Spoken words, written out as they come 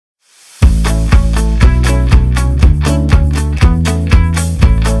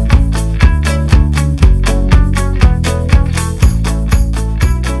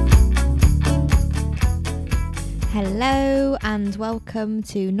and welcome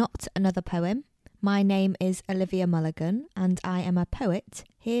to Not Another Poem. My name is Olivia Mulligan and I am a poet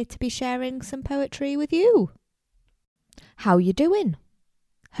here to be sharing some poetry with you. How you doing?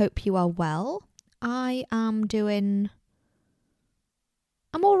 Hope you are well. I'm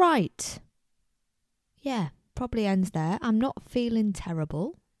all right. Yeah, probably ends there. I'm not feeling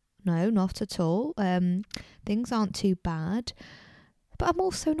terrible. No, not at all. Things aren't too bad. But I'm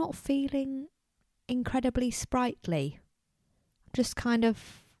also not feeling incredibly sprightly. Just kind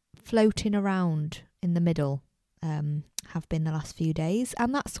of floating around in the middle, have been the last few days.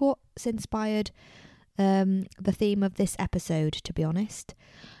 And that's what's inspired the theme of this episode, to be honest.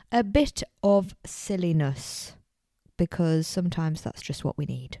 A bit of silliness, because sometimes that's just what we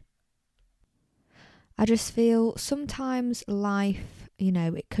need. I just feel sometimes life,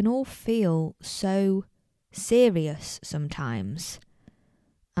 it can all feel so serious sometimes.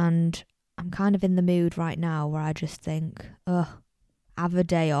 And I'm kind of in the mood right now where I just think, have a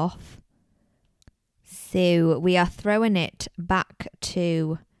day off. So we are throwing it back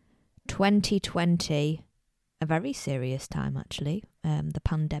to 2020, a very serious time actually, the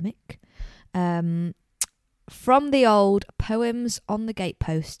pandemic. From the old Poems on the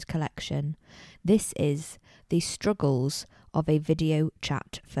Gatepost collection, this is The Struggles of a Video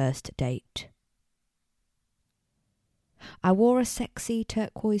Chat First Date. I wore a sexy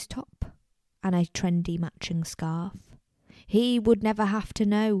turquoise top and a trendy matching scarf. He would never have to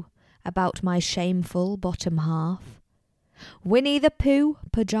know about my shameful bottom half. Winnie the Pooh,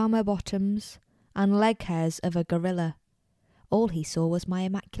 pyjama bottoms, and leg hairs of a gorilla. All he saw was my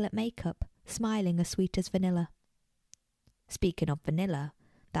immaculate makeup, smiling as sweet as vanilla. Speaking of vanilla,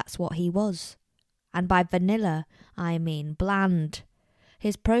 that's what he was. And by vanilla, I mean bland.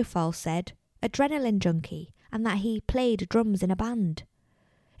 His profile said, adrenaline junkie, and that he played drums in a band.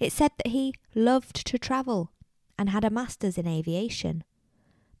 It said that he loved to travel and had a master's in aviation.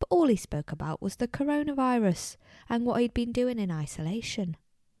 But all he spoke about was the coronavirus and what he'd been doing in isolation.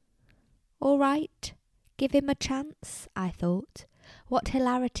 All right, give him a chance, I thought. What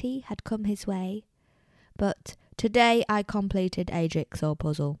hilarity had come his way. But today I completed a jigsaw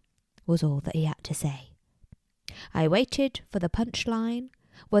puzzle, was all that he had to say. I waited for the punchline,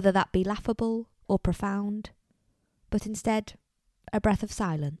 whether that be laughable or profound. But instead, a breath of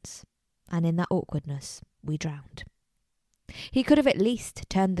silence, and in that awkwardness, we drowned. He could have at least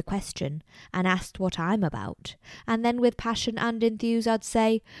turned the question and asked what I'm about, and then with passion and enthuse I'd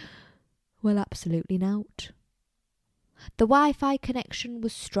say, well, absolutely not. The Wi-Fi connection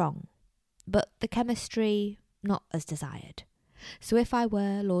was strong, but the chemistry not as desired. So if I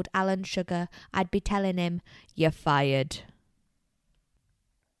were Lord Alan Sugar, I'd be telling him, you're fired.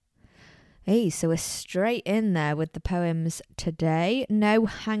 Hey, so we're straight in there with the poems today. No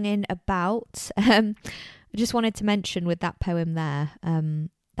hanging about. I just wanted to mention with that poem there,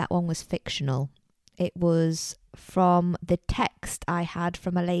 that one was fictional. It was from the text I had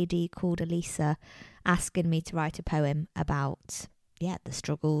from a lady called Elisa asking me to write a poem about, the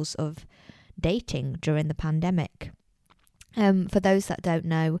struggles of dating during the pandemic. For those that don't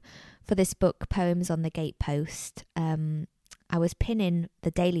know, for this book, Poems on the Gatepost, I was pinning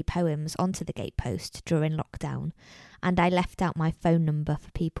the daily poems onto the gatepost during lockdown, and I left out my phone number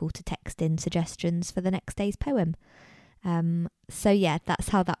for people to text in suggestions for the next day's poem. So that's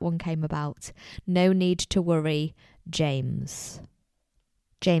how that one came about. No need to worry, James.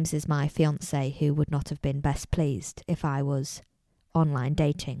 James is my fiancé who would not have been best pleased if I was online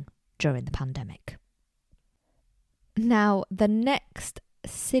dating during the pandemic. Now, the next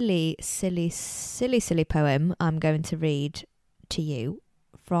silly poem I'm going to read to you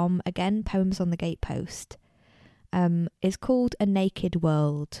from, again, Poems on the Gatepost, is called A Naked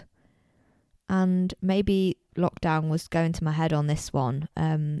World. And maybe lockdown was going to my head on this one.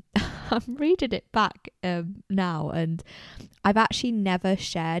 I'm reading it back now, and I've actually never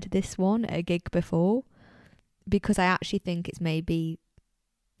shared this one at a gig before because I actually think it's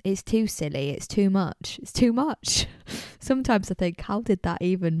too silly, it's too much. Sometimes I think, how did that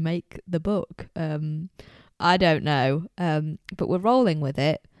even make the book? I don't know, but we're rolling with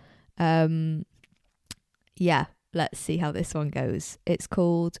it. Let's see how this one goes. It's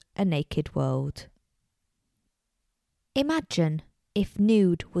called A Naked World. Imagine if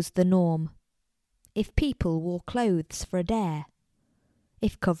nude was the norm, if people wore clothes for a dare,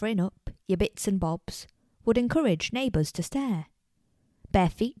 if covering up your bits and bobs would encourage neighbours to stare. Bare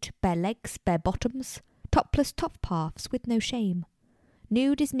feet, bare legs, bare bottoms, topless top halves with no shame.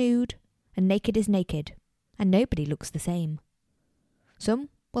 Nude is nude, and naked is naked, and nobody looks the same. Some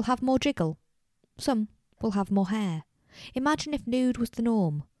will have more jiggle, some will have more hair. Imagine if nude was the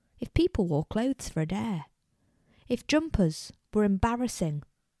norm, if people wore clothes for a dare. If jumpers were embarrassing,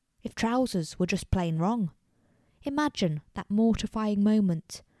 if trousers were just plain wrong. Imagine that mortifying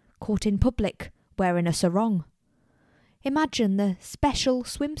moment, caught in public wearing a sarong. Imagine the special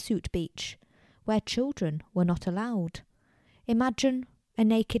swimsuit beach where children were not allowed. Imagine a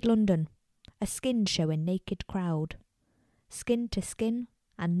naked London, a skin-showing naked crowd. Skin to skin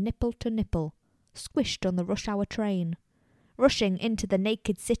and nipple to nipple, squished on the rush hour train. Rushing into the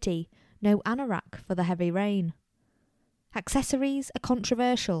naked city, no anorak for the heavy rain. Accessories are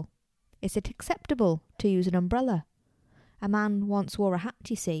controversial. Is it acceptable to use an umbrella? A man once wore a hat,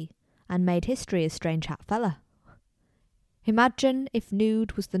 you see, and made history as strange hat fella. Imagine if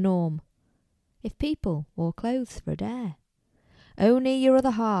nude was the norm, if people wore clothes for a dare. Only your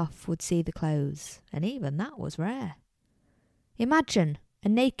other half would see the clothes, and even that was rare. Imagine a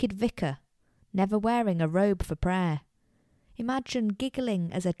naked vicar, never wearing a robe for prayer. Imagine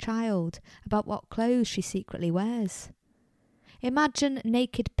giggling as a child about what clothes she secretly wears. Imagine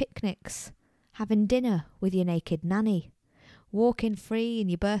naked picnics, having dinner with your naked nanny, walking free in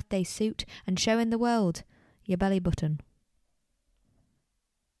your birthday suit and showing the world your belly button.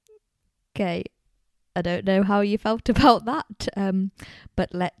 Okay, I don't know how you felt about that, but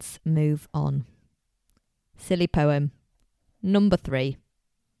let's move on. Silly poem, number 3.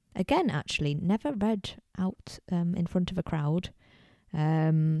 Again, actually, never read out in front of a crowd.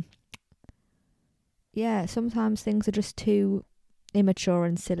 Yeah, sometimes things are just too immature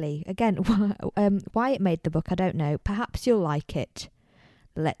and silly. Again, why it made the book, I don't know. Perhaps you'll like it.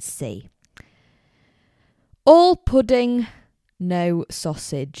 Let's see. All pudding, no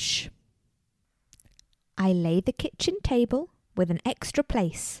sausage. I lay the kitchen table with an extra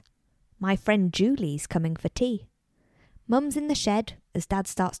place. My friend Julie's coming for tea. Mum's in the shed as Dad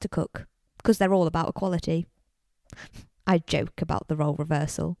starts to cook, because they're all about equality. I joke about the role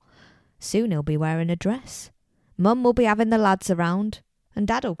reversal. Soon he'll be wearing a dress. Mum will be having the lads around, and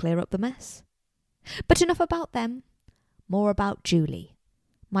Dad'll clear up the mess. But enough about them. More about Julie.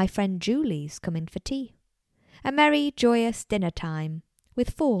 My friend Julie's coming for tea. A merry, joyous dinner time, with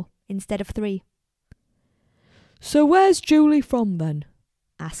 4 instead of 3. So where's Julie from then?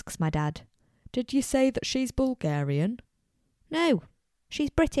 Asks my dad. Did you say that she's Bulgarian? No, she's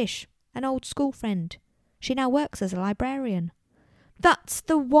British, an old school friend. She now works as a librarian. That's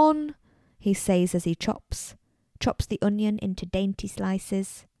the one, he says as he chops the onion into dainty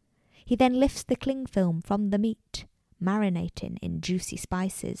slices. He then lifts the cling film from the meat, marinating in juicy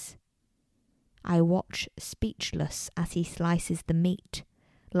spices. I watch speechless as he slices the meat,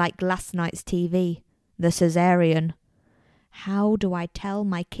 like last night's TV, the Caesarean. How do I tell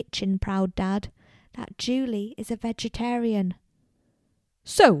my kitchen-proud dad that Julie is a vegetarian?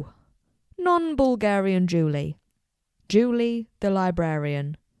 So, non-Bulgarian Julie. Julie the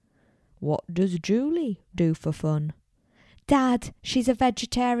librarian. What does Julie do for fun? Dad, she's a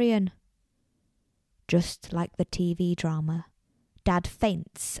vegetarian. Just like the TV drama, Dad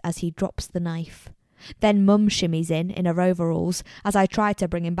faints as he drops the knife. Then Mum shimmies in her overalls as I try to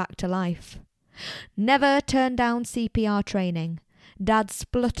bring him back to life. Never turn down CPR training. Dad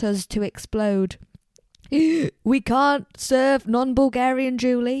splutters to explode. We can't serve non-Bulgarian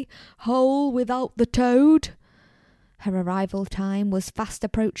Julie whole without the toad. Her arrival time was fast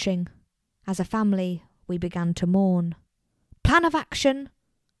approaching. As a family, we began to mourn. Plan of action.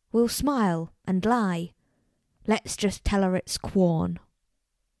 We'll smile and lie. Let's just tell her it's Quorn.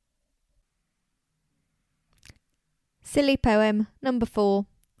 Silly poem number 4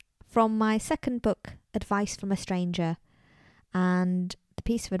 from my second book, Advice from a Stranger. And the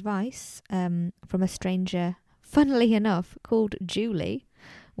piece of advice from a stranger, funnily enough, called Julie.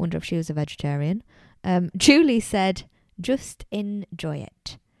 Wonder if she was a vegetarian. Julie said, just enjoy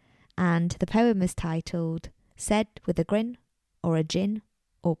it. And the poem is titled, Said with a Grin, or a Gin,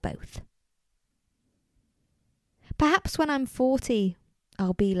 or Both. Perhaps when I'm 40,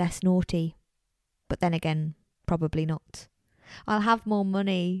 I'll be less naughty. But then again, probably not. I'll have more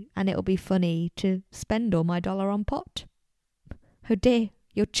money, and it'll be funny to spend all my dollar on pot. Oh dear,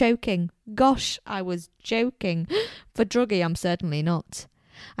 you're choking. Gosh, I was joking. For druggy, I'm certainly not.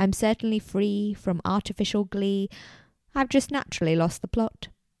 I'm certainly free from artificial glee. I've just naturally lost the plot.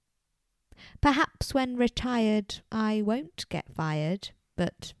 Perhaps when retired, I won't get fired,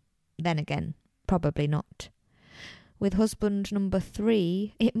 but then again, probably not. With husband number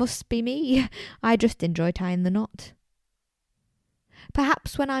 3, it must be me. I just enjoy tying the knot.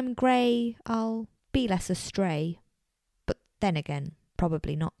 Perhaps when I'm grey, I'll be less astray, but then again,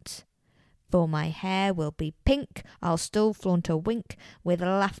 probably not. For my hair will be pink, I'll still flaunt a wink with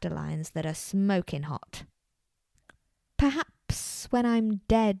laughter lines that are smoking hot. Perhaps when I'm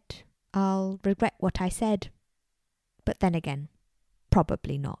dead, I'll regret what I said, But then again,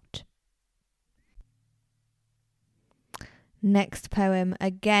 probably not. Next poem,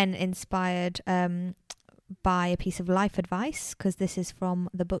 again inspired by a piece of life advice, because this is from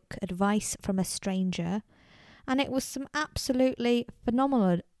the book Advice from a Stranger, and it was some absolutely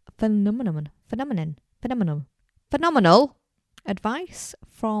phenomenal advice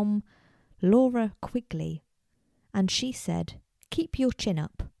from Laura Quigley. And she said, keep your chin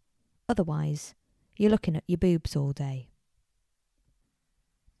up, otherwise you're looking at your boobs all day.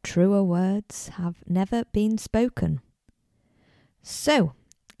 Truer words have never been spoken. So,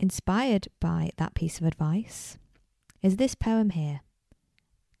 inspired by that piece of advice, is this poem here.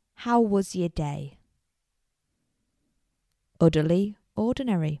 How was your day? Utterly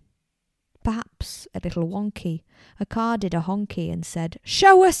ordinary. Perhaps a little wonky. A car did a honky and said,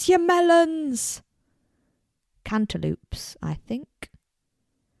 show us your melons! Cantaloupes, I think.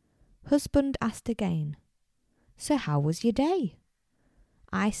 Husband asked again, so how was your day?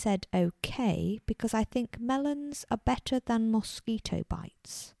 I said okay, because I think melons are better than mosquito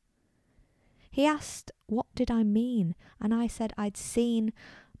bites. He asked what did I mean, and I said I'd seen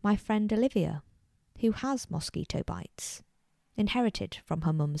my friend Olivia, who has mosquito bites, inherited from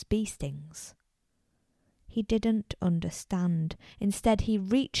her mum's bee stings. He didn't understand. Instead, he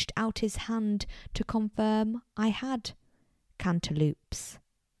reached out his hand to confirm I had cantaloupes,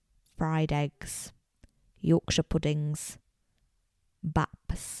 fried eggs, Yorkshire puddings,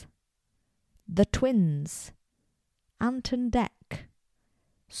 baps, the twins, Ant and Dec,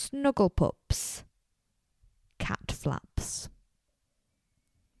 snuggle pups, cat flaps.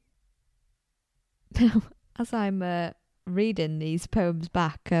 Now, as I'm reading these poems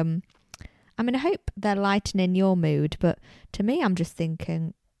back, I mean, I hope they're lightening your mood, but to me, I'm just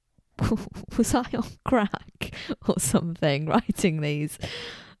thinking, was I on crack or something writing these?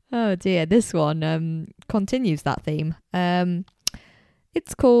 Oh dear, this one continues that theme.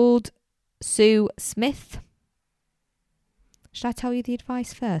 It's called Sue Smith. Should I tell you the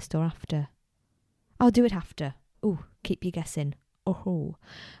advice first or after? I'll do it after. Ooh, keep you guessing. Oh.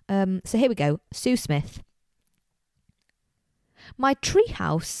 So here we go. Sue Smith. My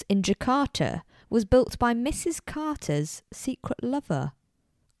treehouse in Jakarta was built by Mrs. Carter's secret lover,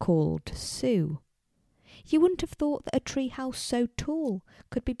 called Sue. You wouldn't have thought that a treehouse so tall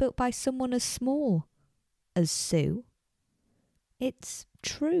could be built by someone as small as Sue. It's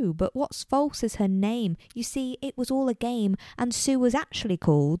true, but what's false is her name. You see, it was all a game, and Sue was actually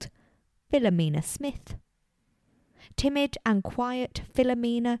called Philomena Smith. Timid and quiet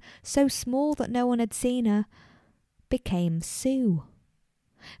Philomena, so small that no one had seen her, became Sue.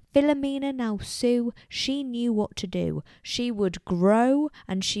 Philomena, now Sue, she knew what to do. She would grow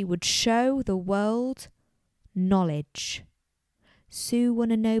and she would show the world knowledge. Sue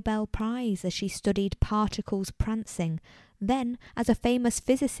won a Nobel Prize as she studied particles prancing. Then, as a famous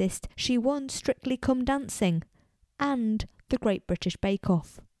physicist, she won Strictly Come Dancing and the Great British Bake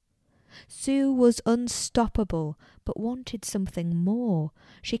Off. Sue was unstoppable, but wanted something more.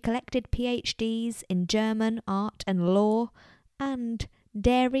 She collected PhDs in German, art and law, and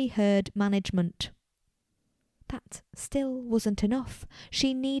dairy herd management. That still wasn't enough.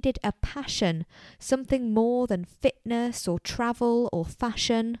 She needed a passion, something more than fitness or travel or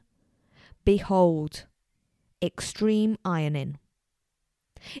fashion. Behold, extreme ironing.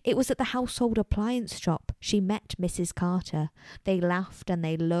 It was at the household appliance shop she met Mrs. Carter. They laughed and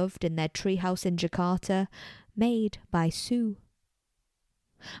they loved in their treehouse in Jakarta, made by Sue.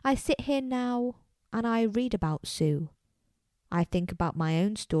 I sit here now and I read about Sue. I think about my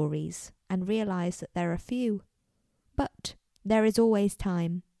own stories and realise that there are few. But there is always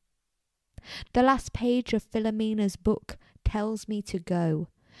time. The last page of Philomena's book tells me to go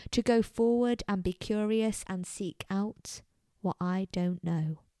forward and be curious and seek out what I don't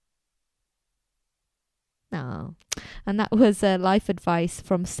know. Oh, and that was life advice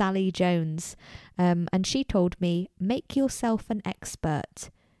from Sally Jones. And she told me, make yourself an expert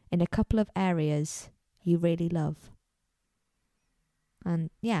in a couple of areas you really love. And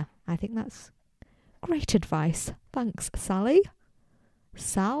yeah, I think that's great advice. Thanks, Sally.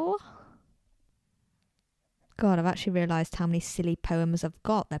 Sal? God, I've actually realised how many silly poems I've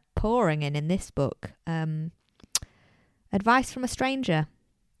got. They're pouring in this book. Advice from a stranger.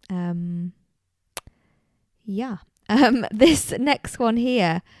 This next one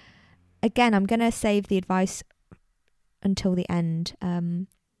here, again, I'm going to save the advice until the end.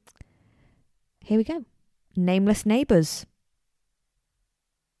 Here we go. Nameless neighbours.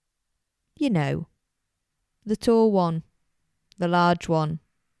 You know, the tall one, the large one,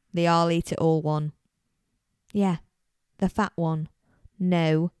 the I'll eat it all one. Yeah, the fat one.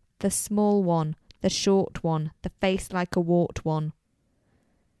 No, the small one, the short one, the face like a wart one.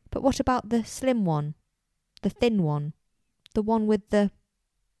 But what about the slim one, the thin one, the one with the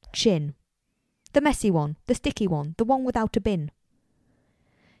chin, the messy one, the sticky one, the one without a bin?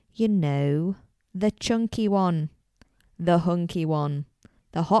 You know, the chunky one, the hunky one,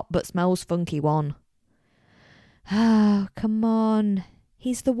 the hot but smells funky one. Oh, come on.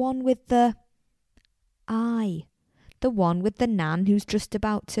 He's the one with the eye. The one with the nan who's just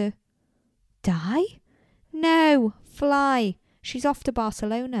about to die? No, fly. She's off to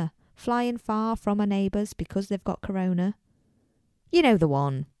Barcelona, flying far from her neighbours because they've got corona. You know the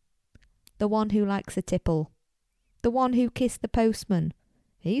one. The one who likes a tipple. The one who kissed the postman.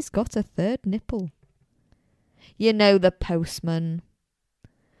 He's got a third nipple. You know the postman.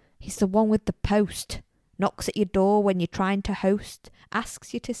 He's the one with the post. Knocks at your door when you're trying to host.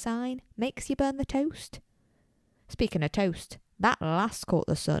 Asks you to sign. Makes you burn the toast. Speaking of toast, that lass caught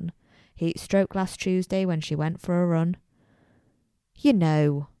the sun. Heat stroke last Tuesday when she went for a run. You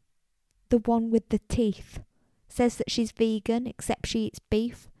know, the one with the teeth. Says that she's vegan except she eats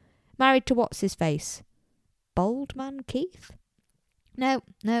beef. Married to what's his face? Bald man Keith? No,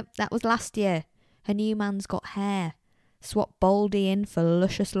 that was last year. Her new man's got hair. Swap Baldy in for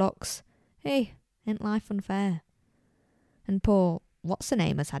luscious locks. Hey, ain't life unfair? And poor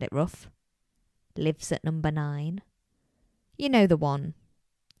what's-her-name has had it rough. Lives at number 9. You know the one.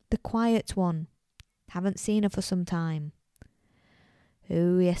 The quiet one. Haven't seen her for some time.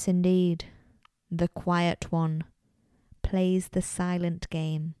 Oh, yes, indeed. The quiet one. Plays the silent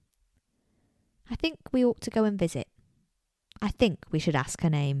game. I think we ought to go and visit. I think we should ask her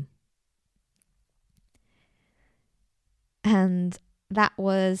name. And that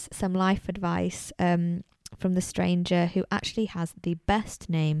was some life advice from the stranger who actually has the best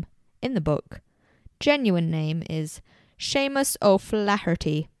name in the book. Genuine name is Seamus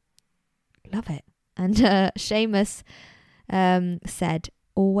O'Flaherty. Love it. And Seamus said,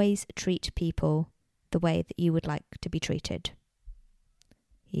 always treat people the way that you would like to be treated.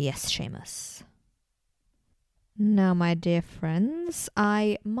 Yes, Seamus. Now, my dear friends,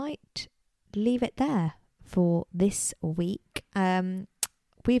 I might leave it there for this week.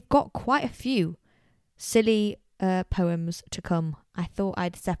 We've got quite a few silly poems to come. I thought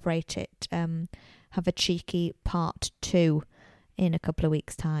I'd separate it, have a cheeky part 2 in a couple of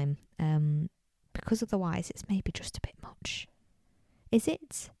weeks' time, because otherwise it's maybe just a bit much. Is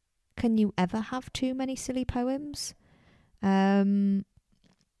it? Can you ever have too many silly poems?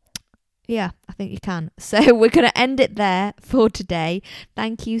 Yeah, I think you can. So we're going to end it there for today.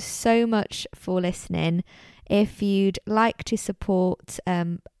 Thank you so much for listening. If you'd like to support,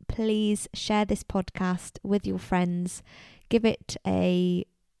 please share this podcast with your friends. Give it a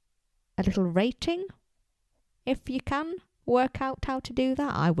little rating if you can. Work out how to do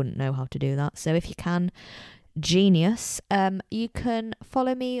that. I wouldn't know how to do that. So if you can, genius. You can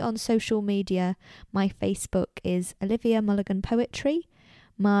follow me on social media. My Facebook is Olivia Mulligan Poetry.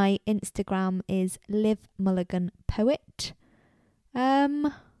 My Instagram is Liv Mulligan Poet.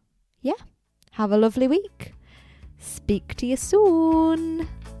 Yeah. Have a lovely week. Speak to you soon.